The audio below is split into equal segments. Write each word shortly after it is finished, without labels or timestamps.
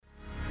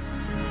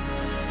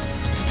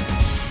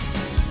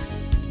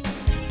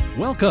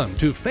Welcome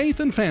to Faith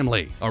and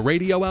Family, a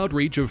radio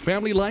outreach of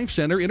Family Life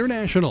Center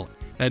International.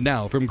 And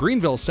now from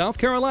Greenville, South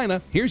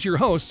Carolina, here's your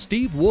host,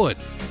 Steve Wood.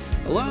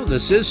 Hello,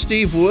 this is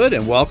Steve Wood,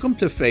 and welcome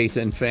to Faith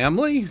and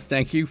Family.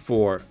 Thank you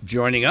for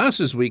joining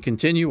us as we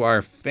continue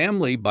our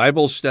family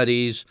Bible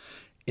studies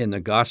in the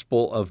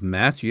Gospel of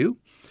Matthew.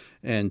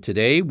 And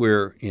today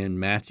we're in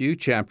Matthew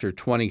chapter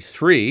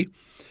 23.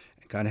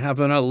 Kind of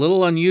having a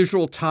little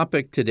unusual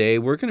topic today.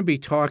 We're going to be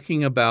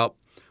talking about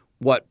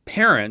what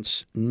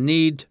parents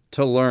need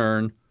to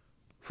learn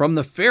from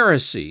the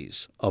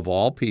Pharisees of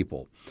all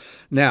people.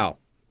 Now,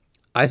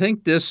 I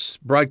think this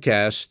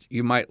broadcast,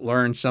 you might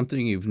learn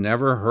something you've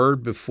never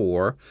heard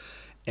before,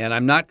 and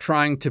I'm not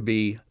trying to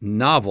be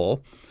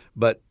novel,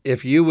 but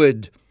if you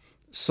would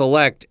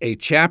select a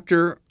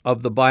chapter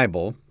of the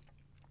Bible,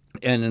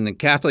 and in the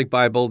Catholic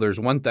Bible, there's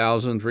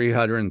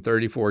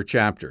 1,334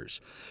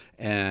 chapters,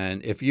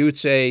 and if you would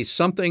say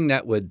something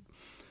that would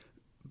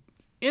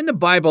in the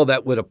Bible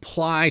that would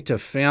apply to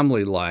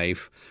family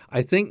life,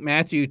 I think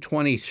Matthew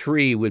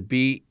 23 would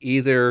be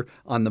either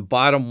on the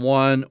bottom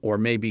 1 or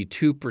maybe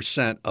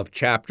 2% of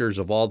chapters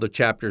of all the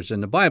chapters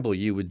in the Bible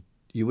you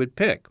would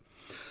pick.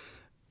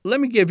 Let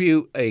me give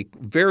you a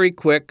very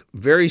quick,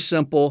 very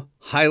simple,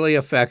 highly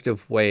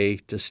effective way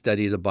to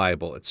study the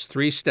Bible. It's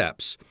 3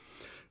 steps.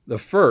 The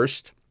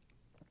first,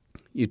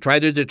 you try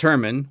to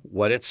determine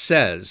what it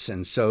says,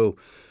 and so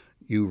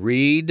you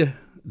read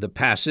the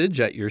passage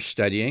that you're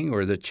studying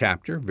or the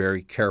chapter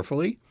very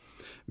carefully,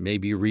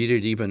 maybe read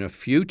it even a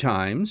few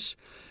times,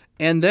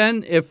 and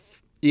then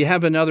if you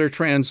have another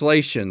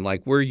translation,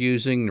 like we're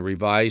using the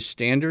Revised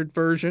Standard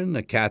Version,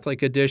 the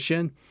Catholic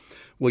edition,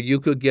 well,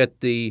 you could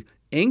get the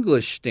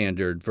English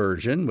Standard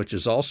Version, which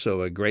is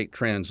also a great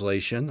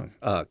translation,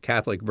 a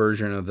Catholic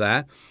version of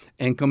that,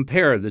 and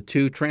compare the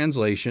 2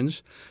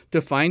 translations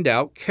to find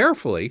out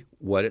carefully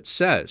what it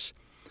says.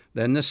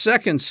 Then the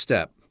second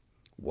step,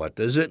 what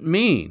does it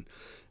mean?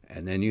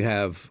 And then you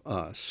have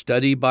a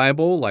study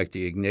Bible, like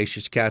the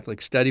Ignatius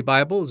Catholic Study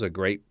Bible is a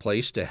great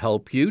place to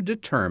help you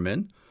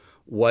determine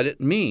what it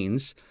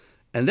means.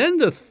 And then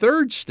the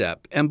third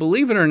step, and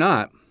believe it or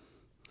not,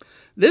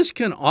 this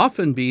can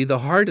often be the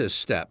hardest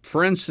step.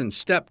 For instance,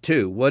 step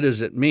 2, what does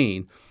it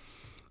mean?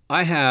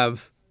 I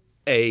have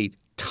a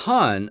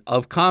ton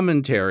of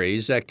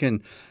commentaries that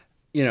can,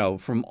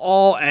 from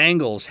all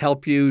angles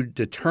help you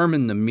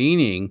determine the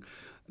meaning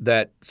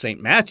that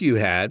St. Matthew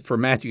had for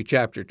Matthew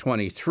chapter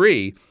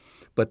 23,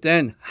 but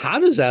then how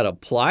does that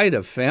apply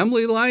to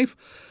family life?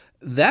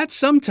 That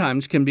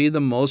sometimes can be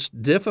the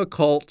most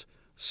difficult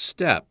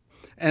step,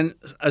 and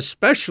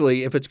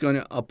especially if it's going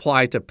to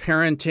apply to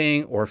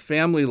parenting or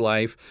family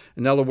life,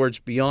 in other words,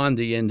 beyond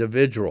the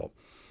individual.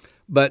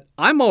 But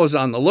I'm always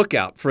on the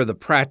lookout for the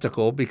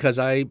practical because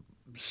I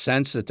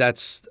sense that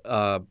that's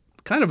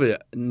kind of a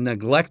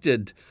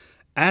neglected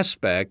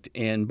aspect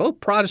in both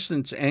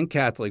Protestants and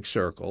Catholic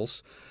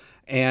circles.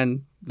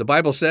 And the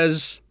Bible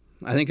says,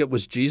 I think it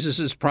was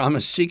Jesus'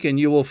 promise, seek and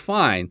you will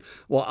find.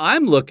 Well,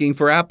 I'm looking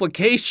for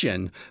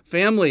application,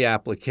 family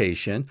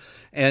application,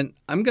 and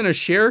I'm going to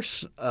share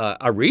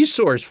a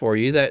resource for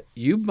you that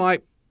you might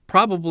you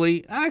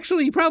probably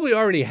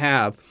already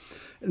have.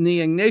 In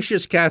the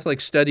Ignatius Catholic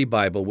Study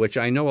Bible, which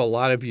I know a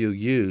lot of you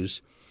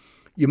use,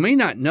 you may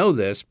not know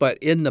this, but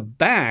in the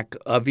back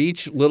of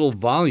each little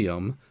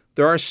volume,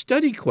 there are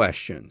study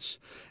questions.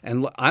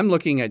 And I'm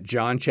looking at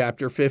John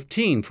chapter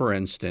 15, for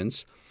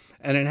instance,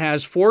 and it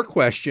has 4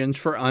 questions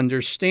for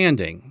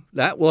understanding.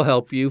 That will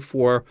help you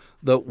for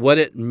the what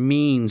it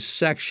means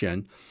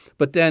section.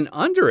 But then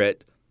under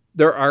it,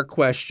 there are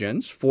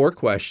 4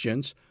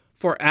 questions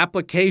for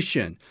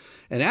application.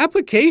 And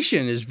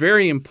application is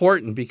very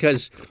important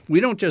because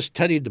we don't just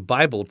study the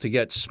Bible to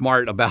get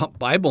smart about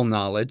Bible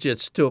knowledge,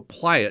 it's to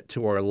apply it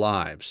to our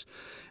lives.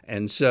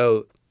 And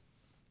so,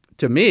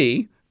 to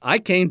me, I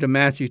came to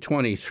Matthew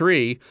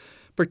 23,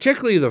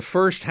 particularly the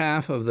first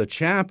half of the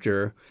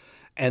chapter,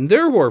 and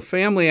there were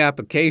family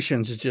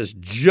applications that just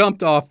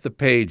jumped off the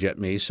page at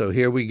me, so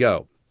here we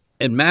go.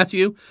 In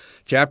Matthew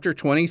chapter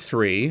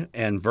 23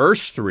 and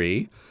verse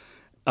 3,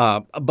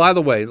 by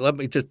the way, let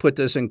me just put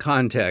this in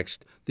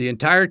context. The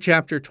entire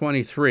chapter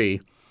 23,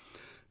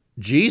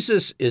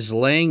 Jesus is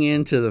laying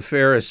into the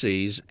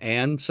Pharisees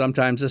and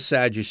sometimes the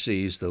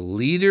Sadducees, the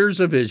leaders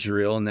of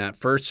Israel in that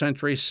first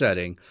century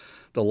setting,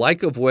 the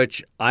like of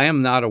which I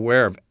am not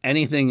aware of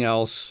anything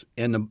else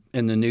in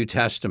the New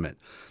Testament.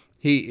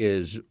 He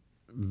is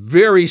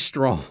very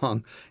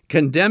strong,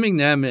 condemning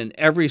them in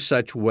every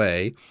such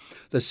way.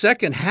 The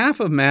second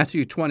half of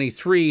Matthew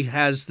 23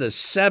 has the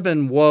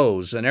 7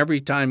 woes, and every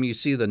time you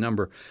see the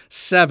number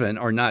 7,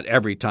 or not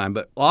every time,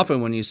 but often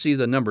when you see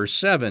the number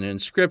 7 in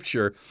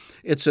Scripture,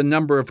 it's a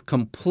number of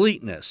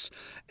completeness.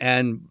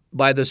 And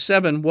by the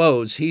 7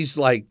 woes, he's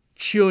like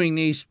chewing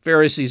these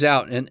Pharisees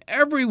out in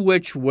every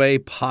which way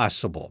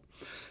possible.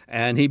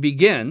 And he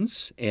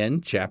begins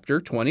in chapter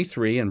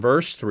 23 and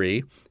verse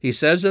 3. He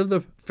says of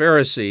the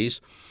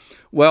Pharisees,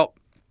 well,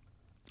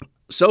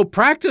 so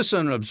practice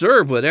and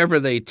observe whatever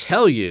they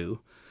tell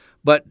you,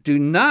 but do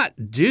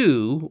not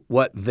do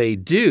what they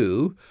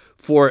do,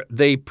 For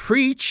they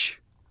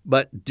preach,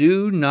 but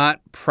do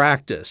not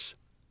practice.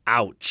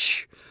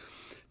 Ouch.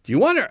 Do you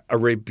want a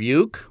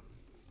rebuke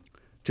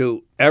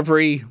to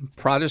every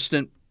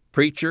Protestant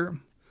preacher,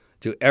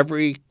 to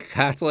every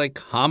Catholic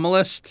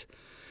homilist,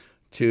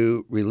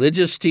 to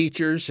religious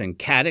teachers and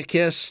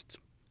catechists,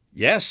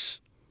 yes,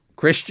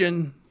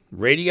 Christian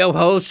radio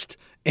host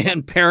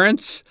and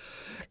parents?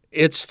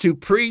 It's to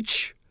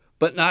preach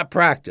but not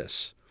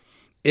practice.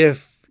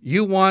 If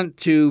you want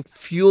to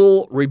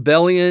fuel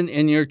rebellion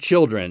in your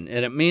children,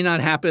 and it may not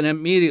happen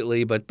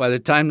immediately, but by the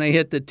time they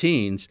hit the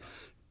teens,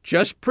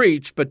 just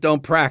preach but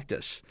don't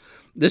practice.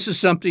 This is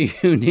something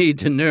you need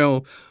to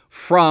know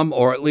from,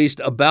 or at least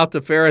about,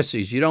 the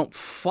Pharisees. You don't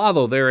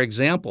follow their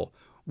example.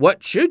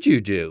 What should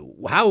you do?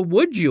 How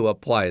would you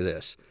apply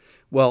this?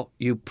 Well,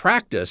 you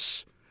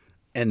practice,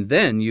 and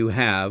then you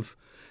have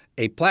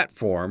a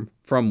platform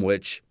from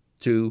which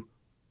to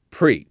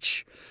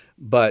preach.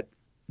 But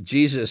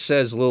Jesus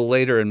says a little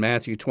later in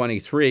Matthew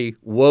 23,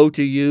 "Woe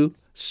to you,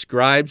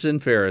 scribes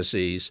and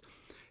Pharisees,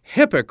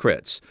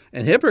 hypocrites."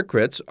 And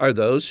hypocrites are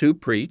those who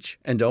preach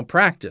and don't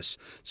practice.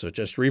 So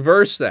just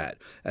reverse that.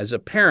 As a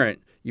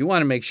parent, you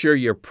want to make sure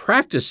you're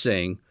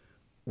practicing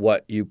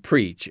what you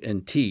preach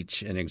and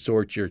teach and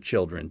exhort your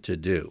children to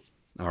do.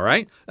 All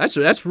right?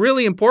 That's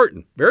really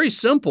important. Very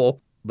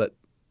simple, but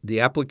the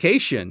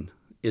application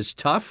is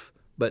tough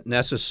but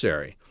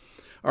necessary.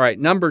 All right,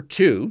 number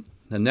 2,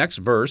 the next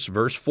verse,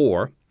 verse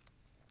 4,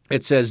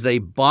 it says, "They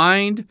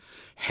bind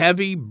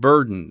heavy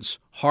burdens,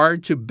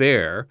 hard to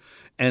bear,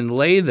 and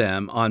lay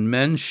them on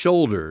men's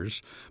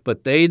shoulders,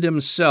 but they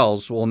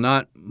themselves will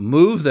not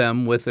move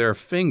them with their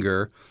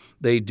finger.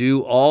 They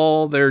do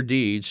all their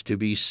deeds to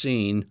be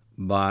seen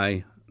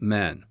by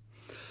men."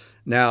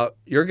 Now,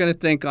 you're going to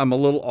think I'm a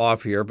little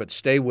off here, but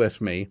stay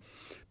with me,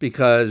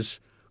 because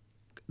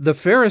the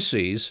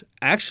Pharisees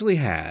actually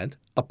had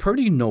a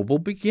pretty noble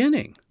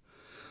beginning,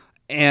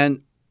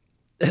 and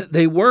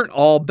they weren't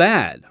all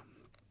bad.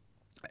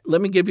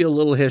 Let me give you a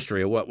little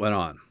history of what went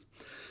on.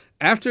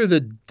 After the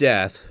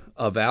death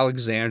of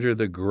Alexander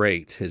the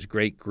Great, his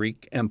great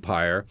Greek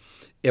empire,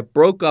 it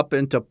broke up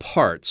into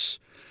parts,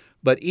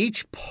 but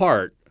each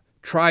part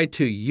tried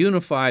to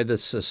unify the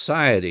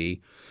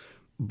society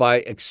by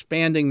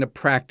expanding the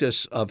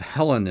practice of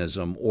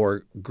Hellenism,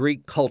 or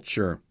Greek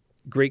culture,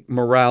 Greek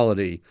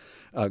morality,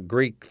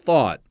 Greek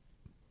thought.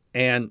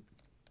 And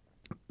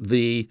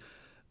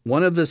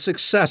one of the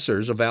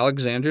successors of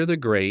Alexander the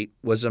Great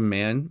was a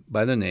man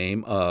by the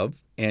name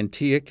of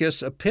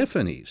Antiochus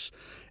Epiphanes.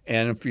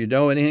 And if you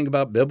know anything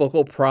about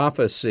biblical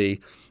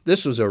prophecy,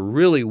 this was a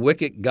really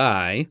wicked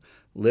guy,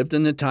 lived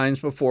in the times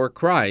before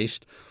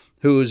Christ,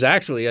 who was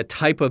actually a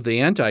type of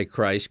the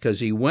Antichrist, because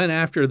he went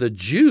after the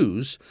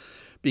Jews,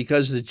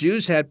 because the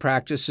Jews had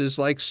practices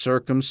like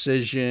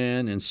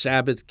circumcision and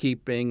Sabbath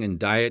keeping and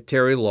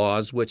dietary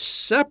laws, which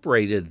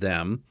separated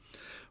them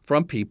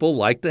from people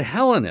like the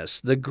Hellenists,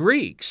 the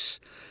Greeks.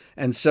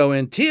 And so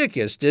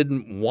Antiochus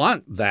didn't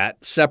want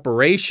that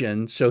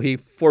separation, so he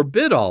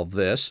forbid all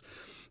this.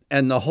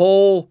 And the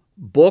whole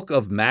book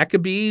of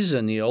Maccabees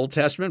in the Old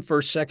Testament,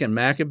 1st, 2nd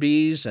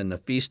Maccabees, and the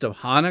Feast of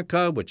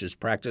Hanukkah, which is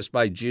practiced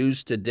by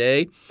Jews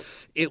today,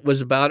 it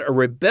was about a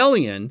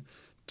rebellion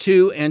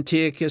to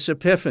Antiochus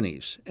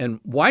Epiphanes. And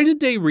why did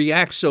they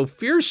react so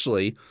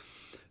fiercely?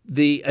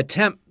 The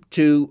attempt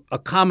to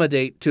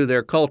accommodate to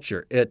their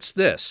culture. It's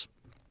this.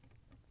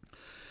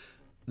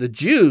 The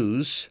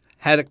Jews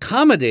had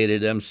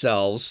accommodated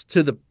themselves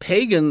to the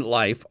pagan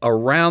life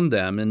around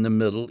them in the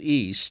Middle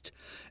East,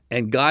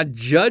 and God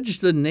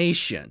judged the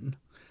nation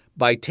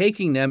by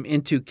taking them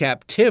into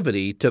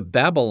captivity to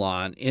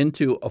Babylon,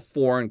 into a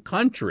foreign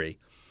country.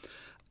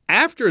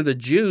 After the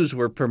Jews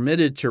were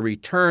permitted to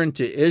return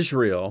to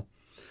Israel,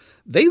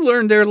 they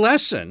learned their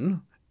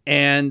lesson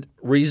and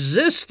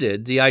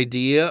resisted the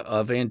idea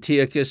of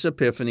Antiochus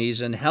Epiphanes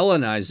and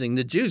Hellenizing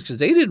the Jews, because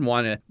they didn't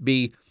want to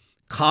be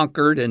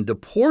conquered and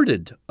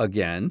deported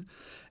again.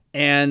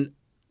 And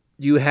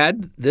you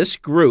had this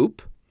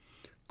group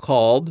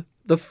called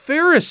the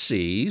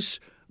Pharisees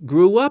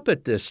grew up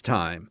at this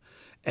time,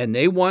 and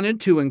they wanted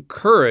to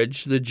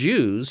encourage the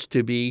Jews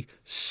to be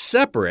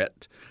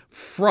separate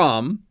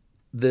from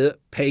the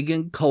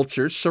pagan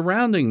culture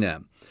surrounding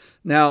them.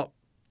 Now,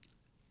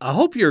 I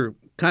hope you're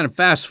kind of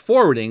fast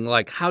forwarding,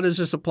 like, how does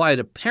this apply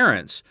to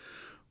parents?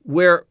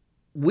 Where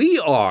we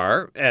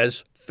are,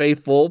 as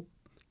faithful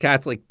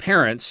Catholic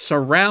parents,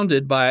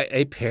 surrounded by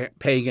a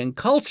pagan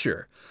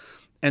culture.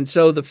 And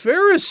so the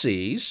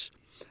Pharisees,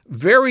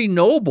 very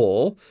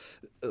noble,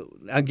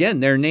 again,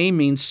 their name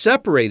means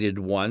separated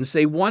ones.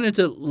 They wanted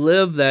to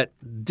live that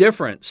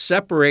different,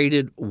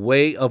 separated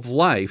way of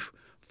life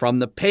from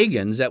the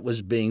pagans that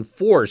was being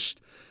forced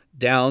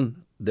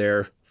down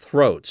their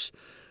throats.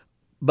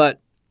 But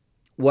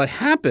what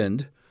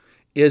happened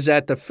is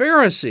that the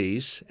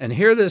Pharisees, and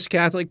hear this,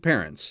 Catholic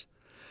parents,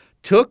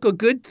 took a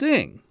good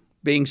thing,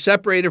 being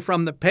separated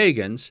from the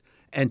pagans,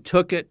 and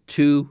took it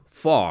too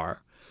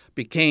far,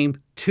 became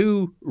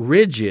too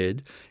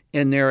rigid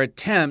in their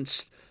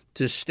attempts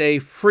to stay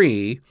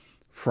free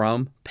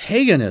from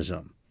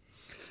paganism.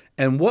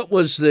 And what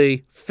was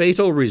the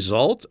fatal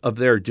result of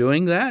their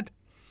doing that?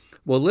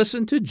 Well,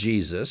 listen to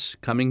Jesus,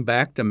 coming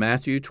back to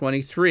Matthew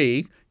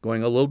 23,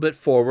 going a little bit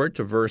forward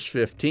to verse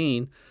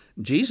 15.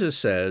 Jesus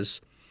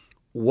says,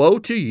 "Woe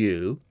to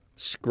you,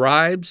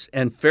 scribes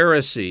and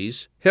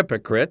Pharisees,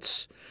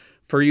 hypocrites,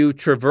 for you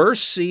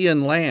traverse sea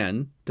and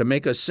land to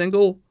make a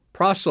single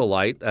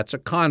proselyte," that's a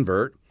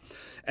convert,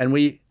 "and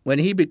when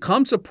he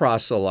becomes a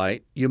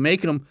proselyte, you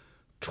make him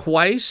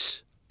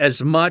twice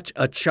as much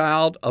a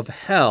child of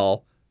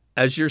hell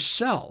as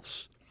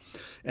yourselves."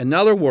 In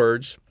other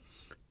words,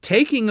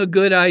 taking a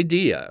good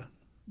idea,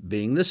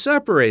 being the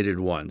separated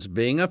ones,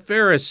 being a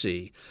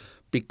Pharisee,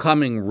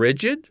 becoming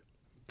rigid,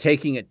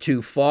 taking it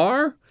too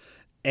far,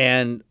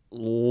 and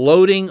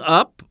loading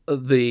up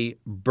the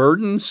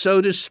burden,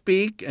 so to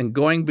speak, and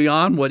going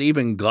beyond what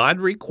even God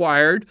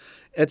required.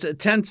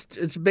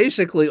 It's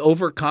basically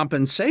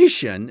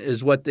overcompensation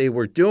is what they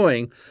were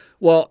doing.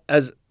 Well,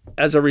 as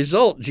a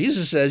result,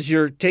 Jesus says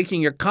you're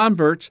taking your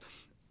converts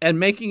and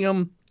making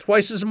them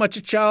twice as much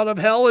a child of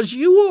hell as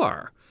you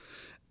are.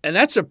 And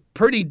that's a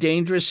pretty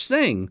dangerous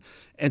thing.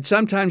 And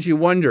sometimes you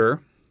wonder,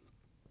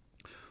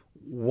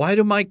 why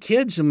do my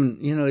kids,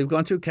 they've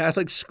gone through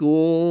Catholic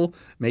school,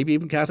 maybe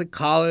even Catholic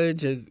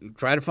college, and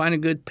try to find a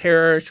good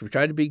parish, we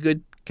try to be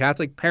good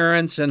Catholic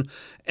parents,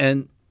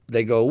 and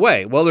they go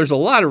away. Well, there's a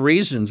lot of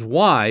reasons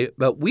why,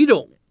 but we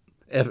don't,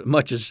 as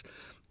much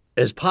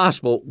as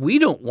possible, we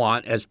don't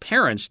want as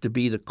parents to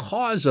be the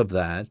cause of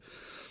that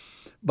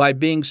by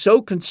being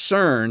so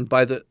concerned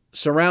by the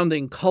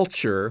surrounding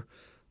culture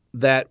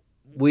that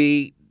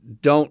we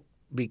don't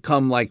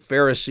become like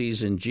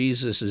Pharisees in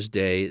Jesus'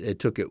 day. They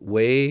took it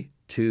way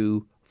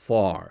too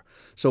far.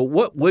 So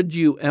what would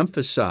you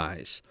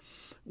emphasize?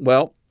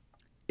 Well,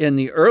 in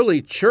the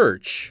early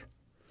church,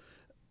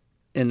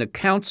 in the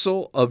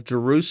Council of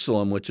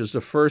Jerusalem, which is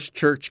the first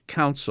church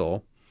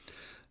council,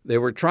 they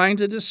were trying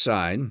to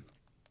decide,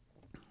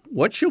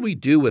 what should we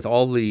do with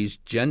all these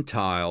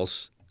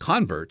Gentiles,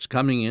 converts,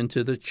 coming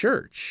into the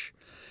church?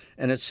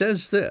 And it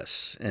says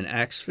this in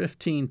Acts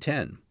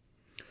 15:10.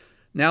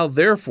 "Now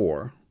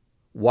therefore,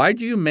 why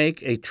do you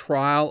make a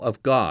trial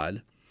of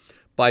God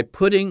by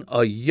putting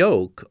a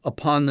yoke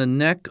upon the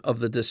neck of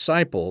the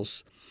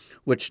disciples,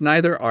 which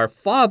neither our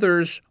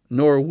fathers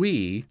nor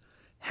we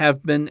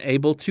have been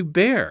able to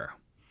bear?"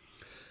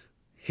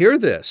 Hear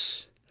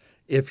this.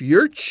 If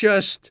you're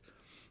just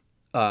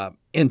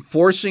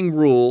enforcing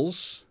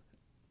rules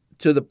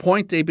to the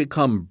point they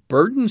become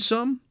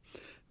burdensome,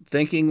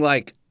 thinking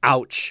like,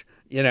 ouch,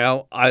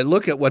 I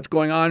look at what's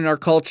going on in our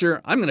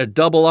culture, I'm going to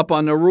double up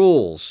on the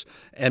rules,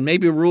 and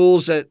maybe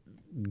rules that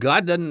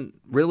God doesn't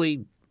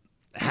really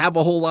have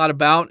a whole lot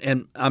about,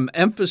 and I'm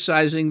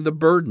emphasizing the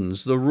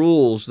burdens, the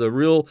rules, the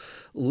real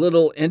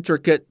little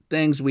intricate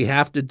things we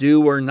have to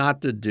do or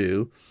not to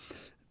do.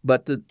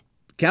 But the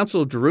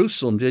Council of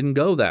Jerusalem didn't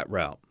go that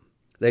route.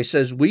 They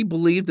says, we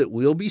believe that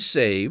we'll be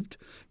saved,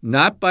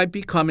 not by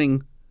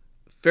becoming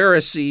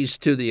Pharisees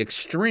to the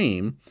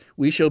extreme.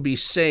 We shall be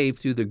saved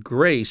through the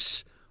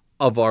grace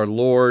of our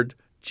Lord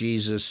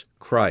Jesus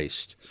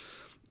Christ.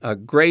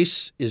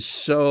 Grace is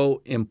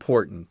so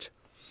important.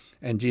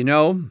 And do you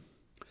know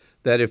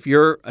that if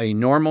you're a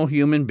normal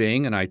human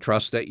being, and I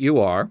trust that you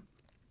are,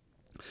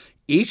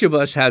 each of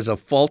us has a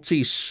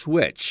faulty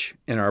switch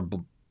in our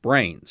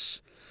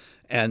brains.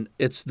 And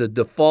it's the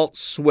default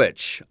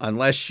switch.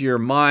 Unless your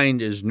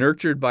mind is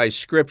nurtured by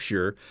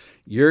Scripture,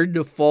 your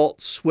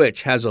default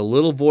switch has a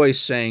little voice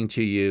saying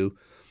to you,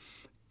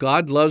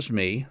 God loves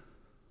me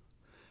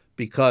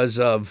because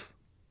of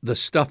the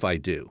stuff I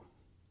do.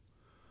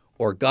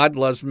 Or God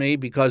loves me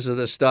because of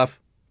the stuff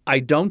I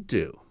don't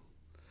do.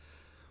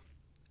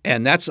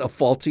 And that's a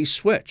faulty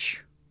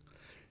switch.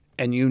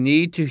 And you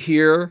need to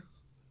hear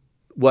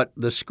what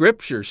the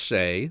Scriptures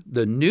say,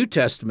 the New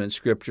Testament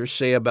Scriptures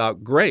say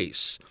about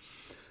grace.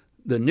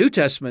 The New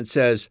Testament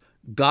says,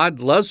 God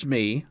loves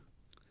me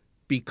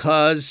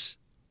because,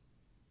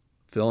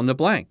 fill in the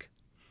blank.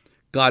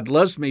 God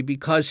loves me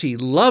because he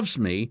loves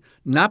me,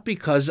 not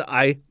because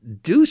I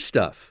do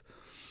stuff.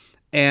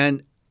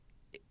 And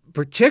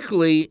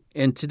particularly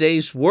in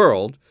today's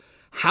world,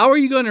 how are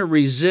you going to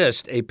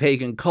resist a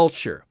pagan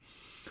culture?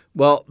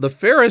 Well, the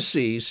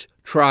Pharisees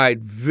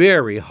tried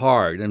very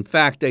hard. In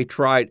fact, they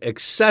tried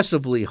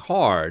excessively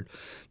hard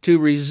to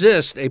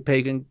resist a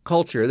pagan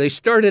culture. They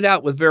started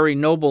out with very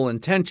noble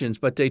intentions,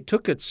 but they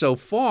took it so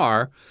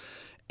far.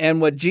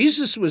 And what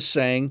Jesus was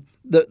saying,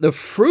 the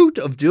fruit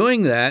of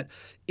doing that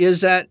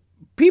is that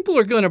people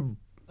are going to,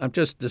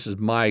 this is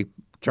my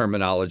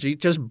terminology,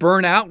 just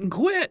burn out and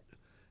quit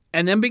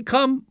and then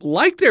become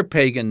like their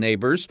pagan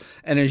neighbors.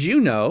 And as you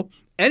know,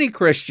 any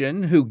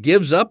Christian who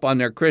gives up on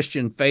their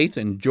Christian faith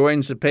and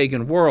joins the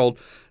pagan world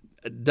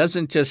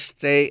doesn't just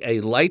stay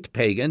a light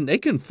pagan. They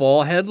can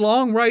fall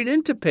headlong right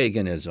into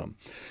paganism.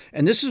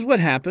 And this is what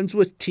happens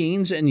with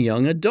teens and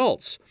young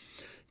adults.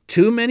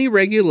 Too many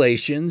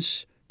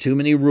regulations, too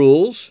many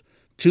rules,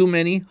 too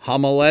many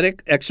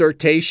homiletic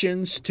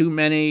exhortations, too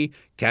many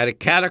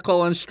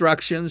catechetical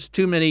instructions,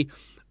 too many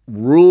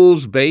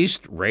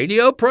rules-based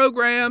radio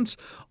programs.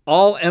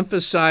 all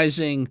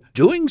emphasizing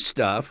doing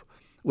stuff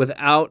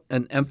without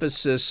an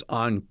emphasis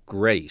on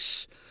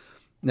grace.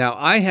 Now,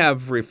 I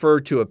have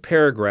referred to a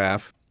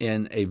paragraph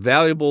in a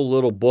valuable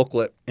little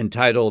booklet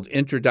entitled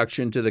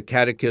Introduction to the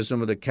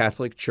Catechism of the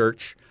Catholic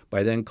Church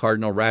by then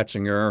Cardinal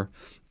Ratzinger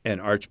and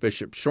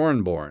Archbishop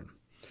Schornborn.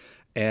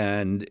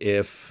 And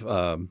if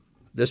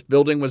this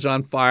building was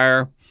on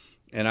fire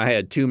and I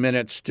had 2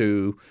 minutes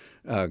to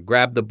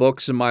grab the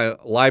books in my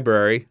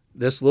library,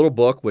 this little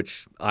book,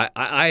 which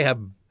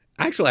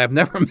I've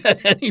never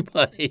met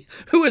anybody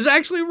who has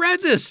actually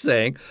read this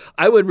thing,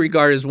 I would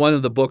regard as one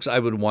of the books I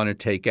would want to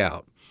take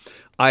out.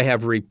 I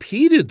have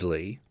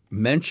repeatedly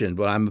mentioned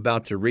what I'm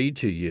about to read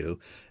to you,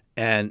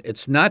 and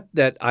it's not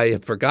that I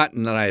have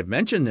forgotten that I have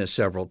mentioned this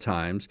several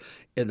times.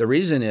 The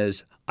reason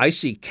is I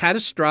see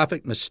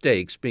catastrophic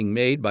mistakes being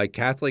made by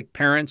Catholic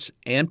parents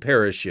and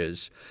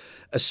parishes,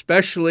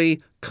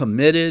 especially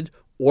committed,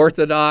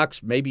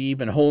 Orthodox, maybe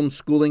even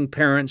homeschooling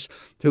parents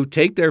who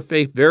take their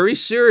faith very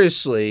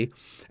seriously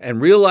and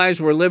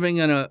realize we're living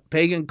in a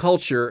pagan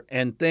culture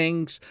and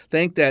think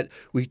that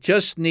we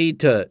just need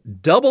to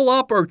double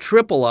up or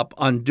triple up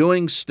on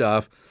doing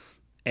stuff,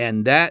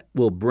 and that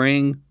will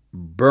bring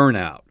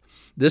burnout.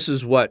 This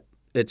is what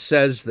it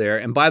says there.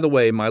 And by the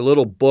way, my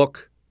little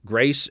book,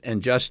 Grace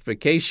and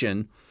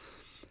Justification,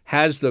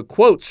 has the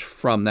quotes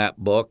from that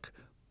book,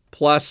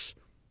 plus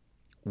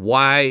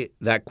why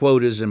that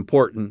quote is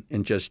important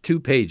in just 2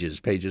 pages,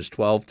 pages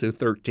 12 to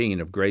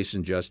 13 of Grace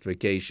and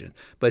Justification.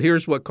 But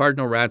here's what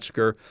Cardinal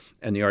Ratzinger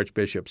and the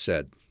Archbishop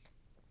said.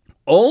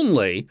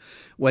 Only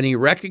when he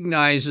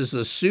recognizes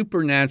the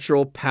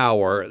supernatural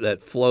power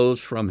that flows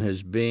from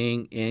his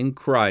being in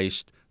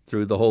Christ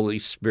through the Holy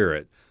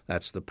Spirit,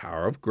 that's the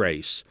power of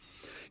grace,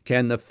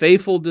 can the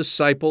faithful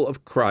disciple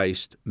of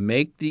Christ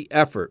make the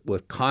effort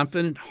with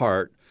confident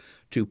heart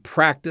to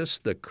practice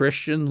the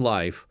Christian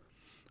life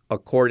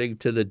according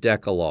to the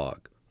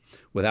Decalogue.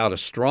 Without a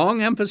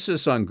strong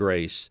emphasis on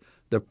grace,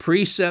 the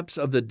precepts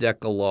of the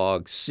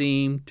Decalogue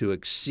seem to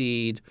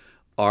exceed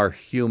our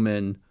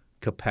human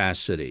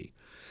capacity.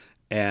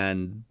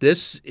 And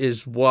this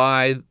is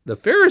why the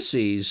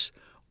Pharisees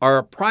are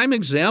a prime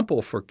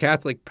example for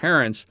Catholic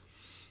parents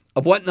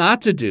of what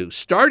not to do.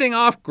 Starting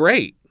off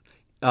great,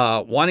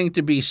 wanting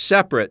to be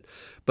separate,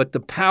 but the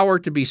power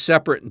to be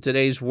separate in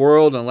today's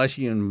world, unless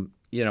you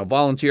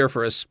volunteer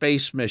for a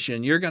space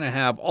mission, you're going to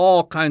have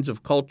all kinds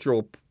of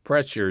cultural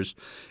pressures,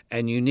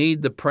 and you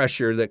need the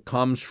pressure that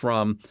comes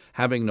from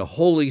having the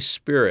Holy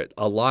Spirit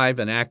alive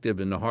and active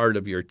in the heart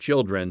of your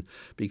children,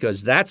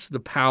 because that's the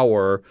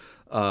power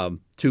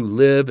to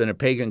live in a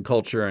pagan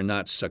culture and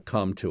not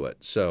succumb to it.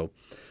 So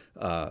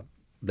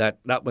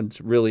that one's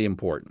really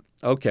important.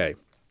 Okay.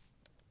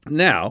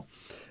 Now,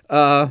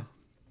 the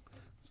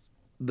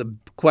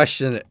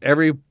question that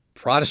every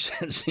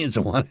Protestant seems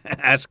to want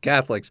to ask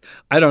Catholics.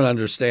 I don't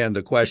understand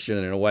the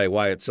question in a way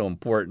why it's so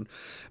important.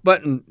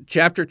 But in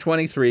chapter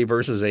 23,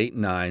 verses 8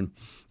 and 9,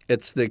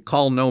 it's the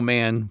call no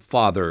man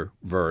father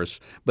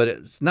verse. But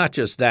it's not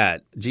just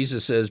that.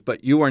 Jesus says,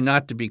 but you are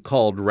not to be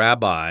called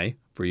rabbi,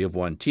 for you have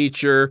one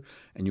teacher,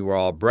 and you are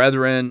all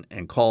brethren,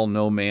 and call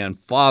no man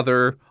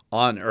father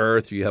on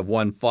earth. You have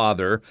one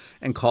father,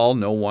 and call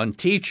no one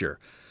teacher.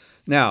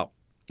 Now,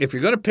 if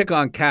you're going to pick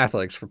on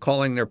Catholics for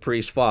calling their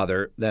priest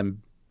father,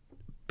 then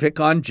pick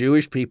on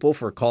Jewish people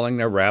for calling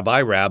their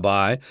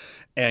rabbi,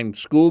 and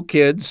school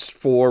kids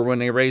for when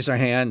they raise their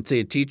hand,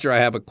 say, teacher, I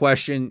have a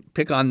question,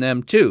 pick on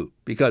them too,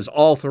 because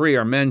all three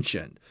are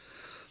mentioned.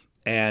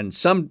 And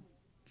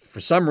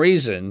for some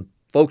reason,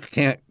 folks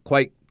can't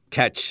quite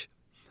catch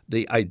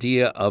the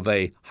idea of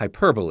a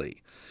hyperbole.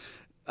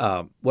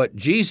 What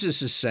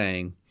Jesus is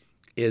saying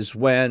is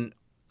when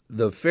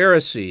the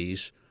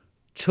Pharisees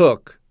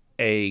took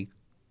a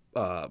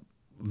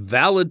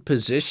valid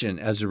position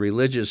as a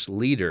religious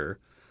leader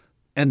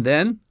and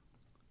then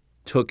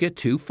took it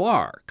too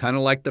far, kind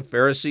of like the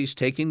Pharisees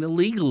taking the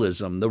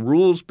legalism, the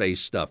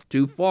rules-based stuff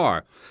too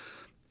far.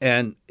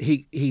 And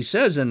he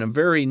says in the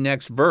very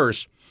next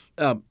verse,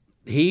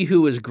 he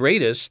who is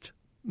greatest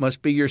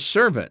must be your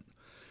servant.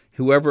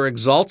 Whoever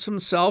exalts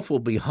himself will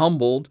be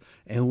humbled,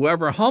 and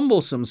whoever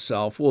humbles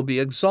himself will be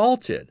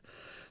exalted.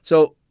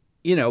 So,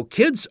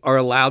 kids are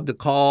allowed to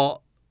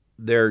call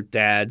their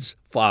dads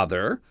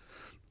father,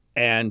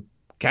 and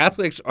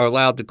Catholics are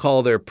allowed to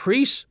call their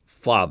priests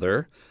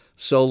father,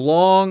 so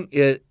long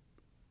it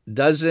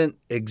doesn't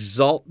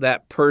exalt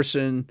that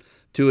person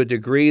to a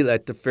degree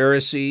that the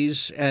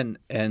Pharisees and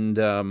it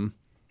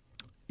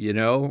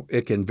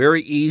can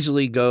very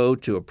easily go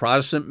to a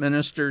Protestant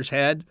minister's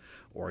head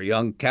or a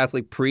young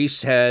Catholic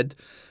priest's head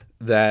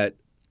that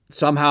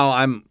somehow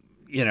I'm,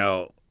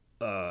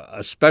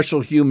 a special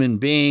human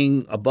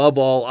being above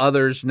all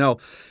others. No,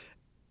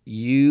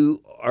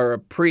 you are a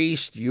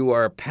priest, you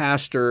are a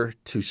pastor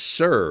to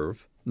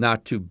serve,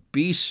 not to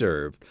be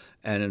served.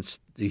 And it's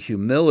the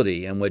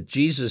humility. And what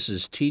Jesus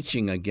is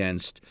teaching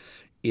against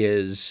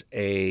is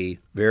a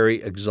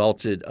very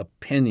exalted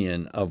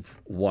opinion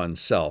of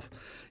oneself.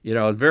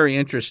 It's very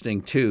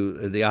interesting,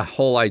 too, the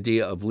whole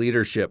idea of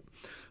leadership.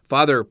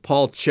 Father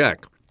Paul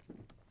Czech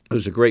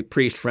who's a great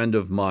priest friend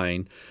of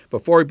mine,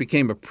 before he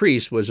became a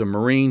priest, was a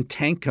Marine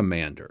tank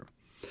commander.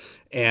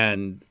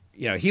 And,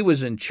 he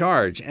was in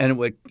charge. And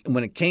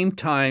when it came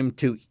time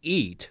to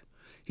eat,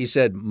 he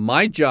said,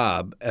 my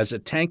job as a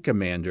tank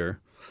commander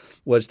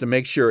was to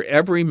make sure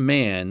every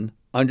man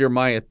under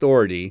my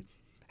authority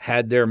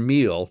had their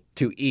meal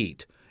to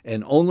eat.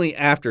 And only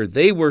after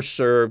they were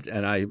served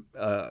and I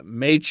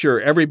made sure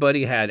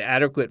everybody had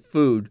adequate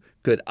food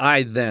could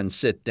I then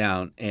sit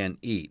down and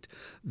eat.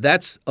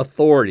 That's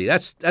authority.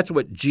 That's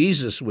what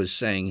Jesus was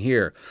saying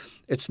here.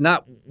 It's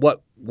not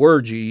what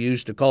words you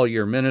use to call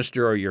your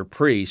minister or your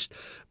priest,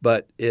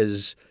 but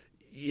is,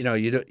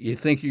 you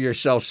think of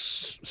yourself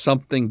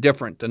something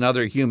different than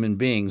other human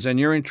beings, and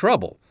you're in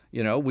trouble.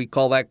 We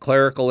call that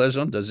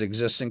clericalism. Does it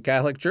exist in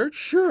Catholic Church?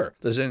 Sure.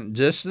 Does it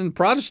exist in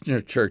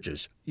Protestant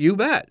churches? You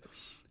bet.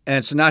 And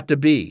it's not to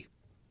be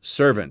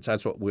servants.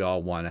 That's what we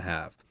all want to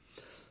have.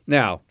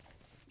 Now,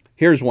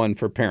 here's one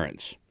for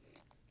parents.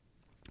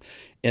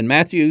 In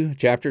Matthew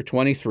chapter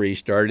 23,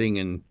 starting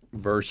in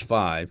verse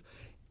 5,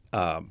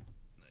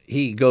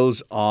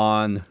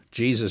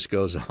 Jesus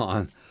goes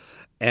on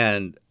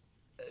and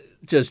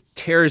just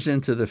tears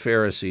into the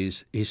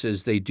Pharisees. He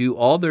says, they do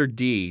all their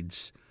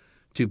deeds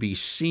to be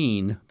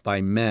seen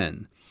by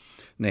men.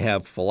 And they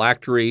have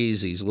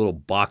phylacteries, these little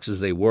boxes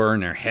they wore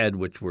in their head,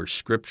 which were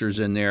scriptures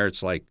in there.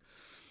 It's like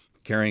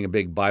carrying a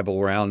big Bible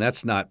around.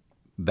 That's not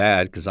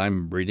bad because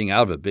I'm reading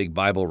out of a big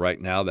Bible right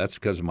now. That's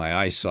because of my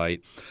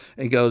eyesight.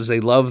 It goes, they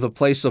love the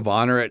place of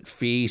honor at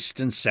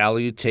feasts and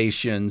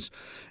salutations.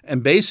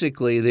 And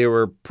basically they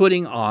were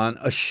putting on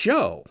a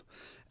show.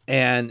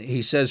 And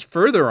he says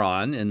further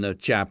on in the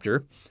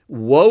chapter,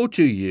 woe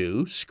to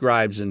you,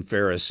 scribes and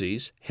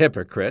Pharisees,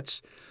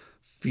 hypocrites,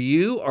 for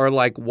you are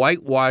like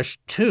whitewashed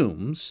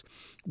tombs,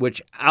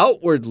 which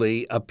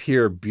outwardly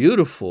appear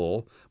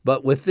beautiful,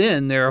 but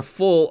within they are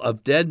full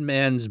of dead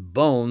men's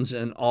bones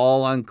and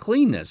all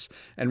uncleanness.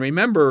 And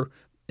remember,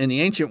 in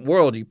the ancient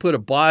world, you put a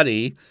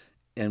body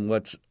in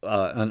what's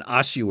an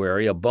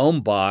ossuary, a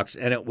bone box,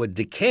 and it would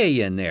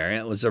decay in there. And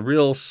it was a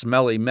real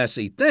smelly,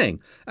 messy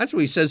thing. That's what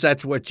he says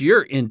that's what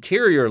your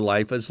interior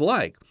life is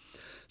like.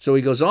 So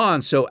he goes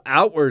on, so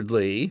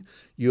outwardly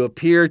you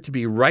appear to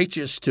be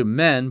righteous to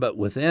men, but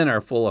within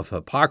are full of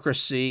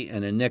hypocrisy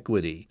and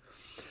iniquity.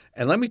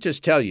 And let me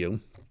just tell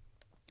you,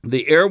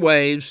 the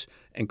airwaves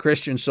and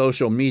Christian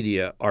social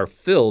media are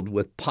filled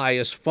with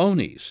pious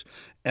phonies.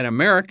 And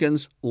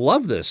Americans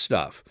love this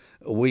stuff.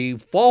 We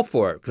fall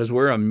for it because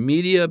we're a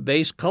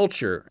media-based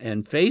culture,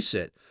 and face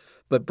it.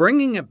 But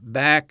bringing it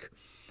back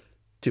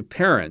to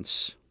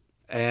parents,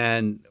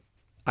 and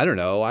I don't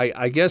know,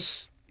 I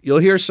guess you'll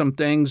hear some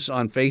things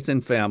on Faith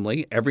and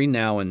Family every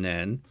now and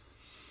then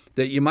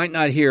that you might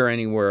not hear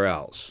anywhere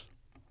else.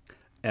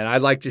 And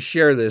I'd like to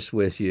share this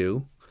with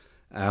you.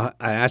 I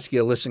ask you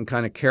to listen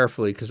kind of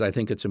carefully because I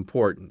think it's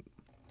important.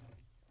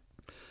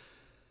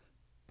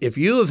 If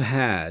you have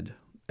had,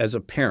 as a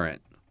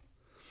parent,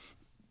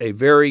 a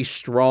very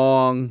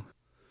strong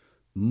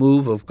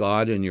move of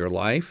God in your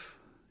life,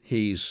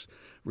 He's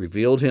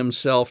revealed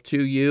Himself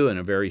to you in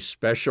a very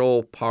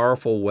special,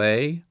 powerful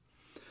way,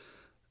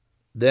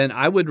 then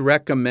I would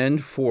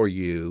recommend for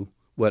you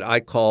what I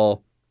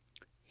call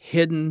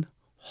hidden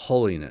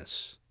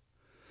holiness.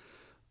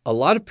 A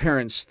lot of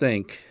parents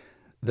think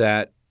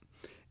that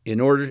in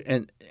order,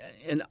 and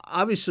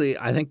obviously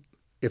I think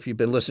if you've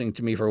been listening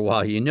to me for a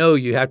while,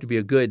 you have to be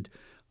a good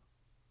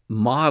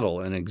model,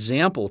 an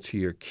example to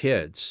your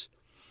kids,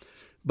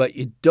 but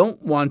you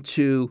don't want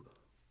to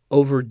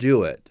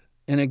overdo it.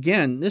 And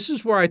again, this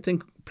is where I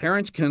think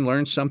parents can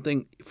learn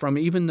something from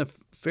even the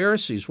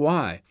Pharisees.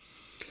 Why?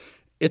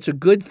 It's a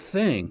good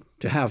thing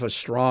to have a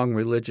strong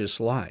religious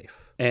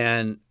life.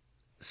 And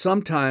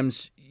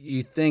sometimes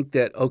you think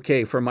that,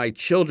 okay, for my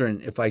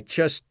children, if I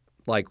just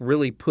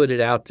really put it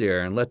out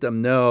there and let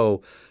them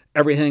know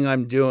everything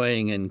I'm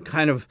doing and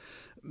kind of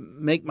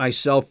make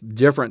myself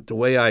different the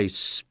way I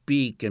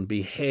speak and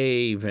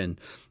behave and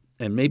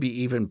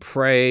maybe even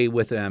pray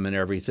with them and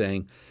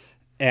everything.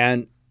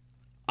 And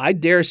I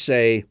dare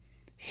say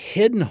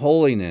hidden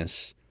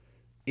holiness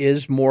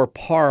is more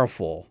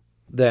powerful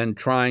than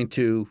trying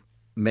to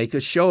make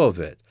a show of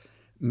it.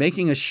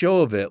 Making a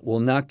show of it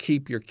will not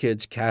keep your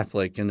kids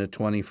Catholic in the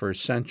 21st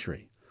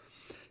century.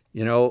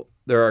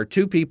 There are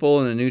two people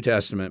in the New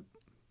Testament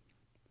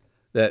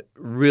that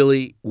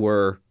really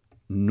were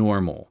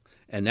normal.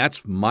 And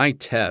that's my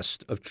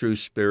test of true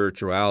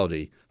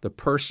spirituality. The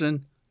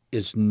person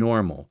is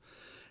normal.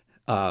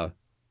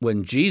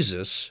 When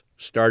Jesus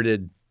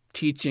started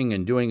teaching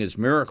and doing his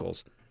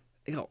miracles,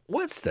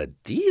 what's the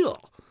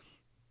deal?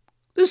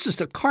 This is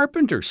the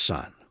carpenter's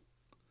son.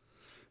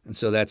 And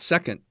so that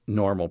second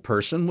normal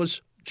person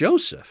was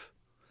Joseph.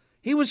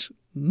 He was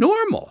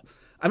normal.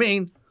 I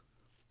mean,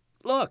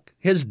 look,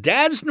 his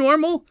dad's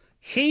normal.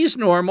 He's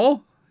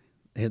normal.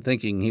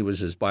 Thinking he was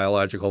his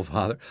biological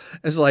father.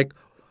 It's like,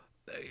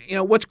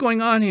 what's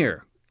going on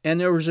here? And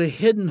there was a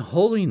hidden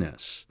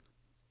holiness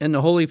in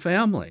the Holy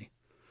Family.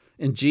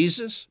 In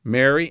Jesus,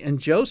 Mary, and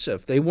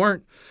Joseph. They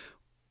weren't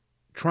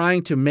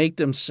trying to make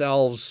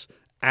themselves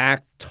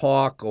act,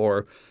 talk,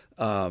 or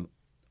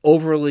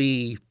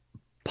overly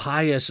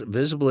pious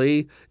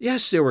visibly.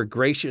 Yes, they were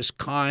gracious,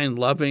 kind,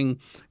 loving,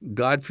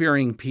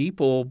 God-fearing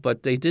people,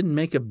 but they didn't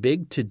make a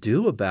big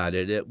to-do about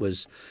it. It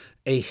was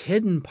a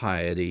hidden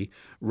piety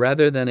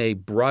rather than a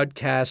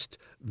broadcast,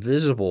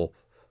 visible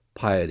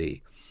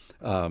piety.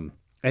 And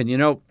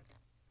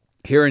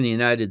here in the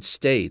United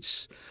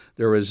States,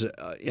 there was,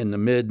 in the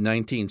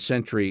mid-19th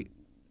century,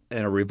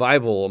 a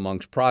revival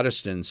amongst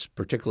Protestants,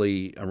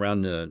 particularly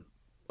around the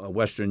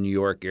Western New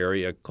York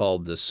area,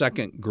 called the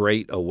Second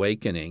Great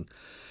Awakening.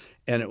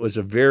 And it was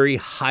a very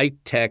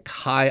high-tech,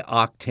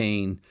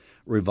 high-octane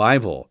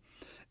revival.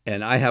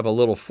 And I have a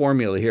little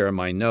formula here in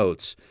my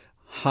notes.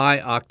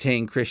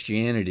 High-octane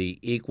Christianity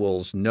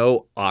equals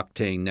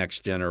no-octane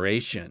next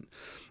generation.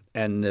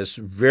 And this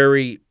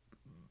very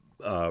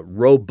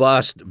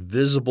robust,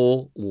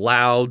 visible,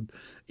 loud,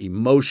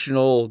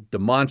 emotional,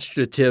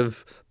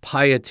 demonstrative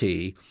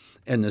piety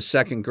in the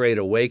Second Great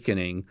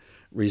Awakening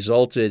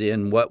resulted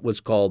in what was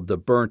called the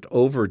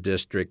burnt-over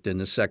district in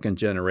the second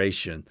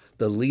generation.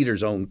 The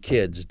leaders' own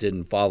kids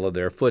didn't follow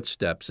their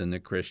footsteps in the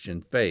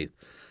Christian faith.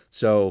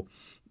 So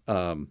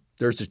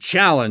there's a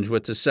challenge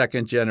with the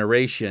second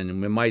generation,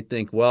 and we might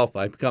think, well, if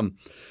I become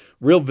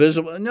real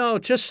visible, no,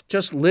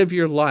 just live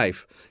your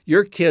life.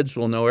 Your kids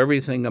will know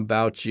everything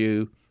about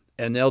you,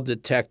 and they'll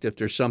detect if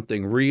there's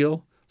something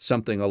real,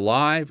 something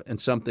alive,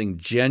 and something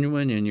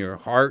genuine in your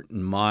heart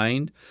and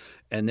mind,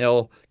 and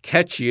they'll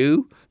catch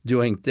you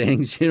doing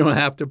things. You don't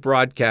have to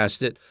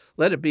broadcast it.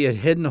 Let it be a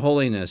hidden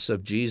holiness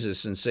of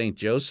Jesus and St.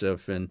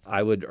 Joseph. And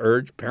I would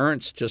urge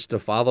parents just to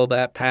follow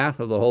that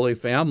path of the Holy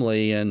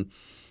Family. And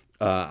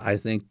I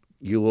think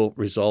you will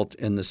result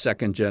in the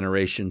second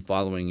generation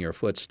following your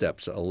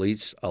footsteps, at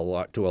least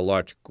to a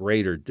lot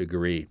greater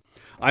degree.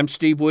 I'm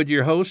Steve Wood,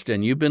 your host,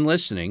 and you've been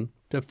listening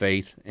to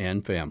Faith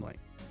and Family.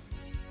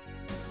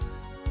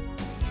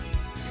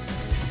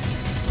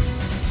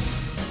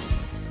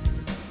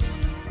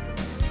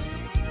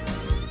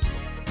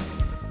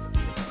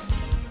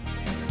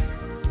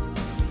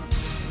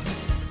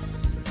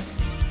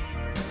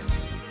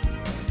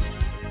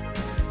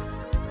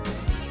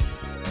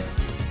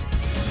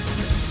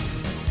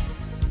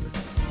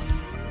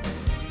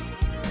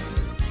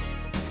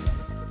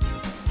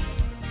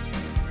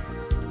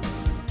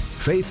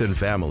 Faith and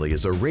Family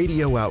is a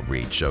radio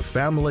outreach of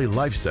Family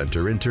Life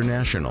Center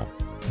International.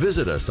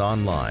 Visit us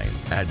online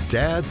at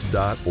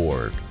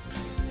dads.org.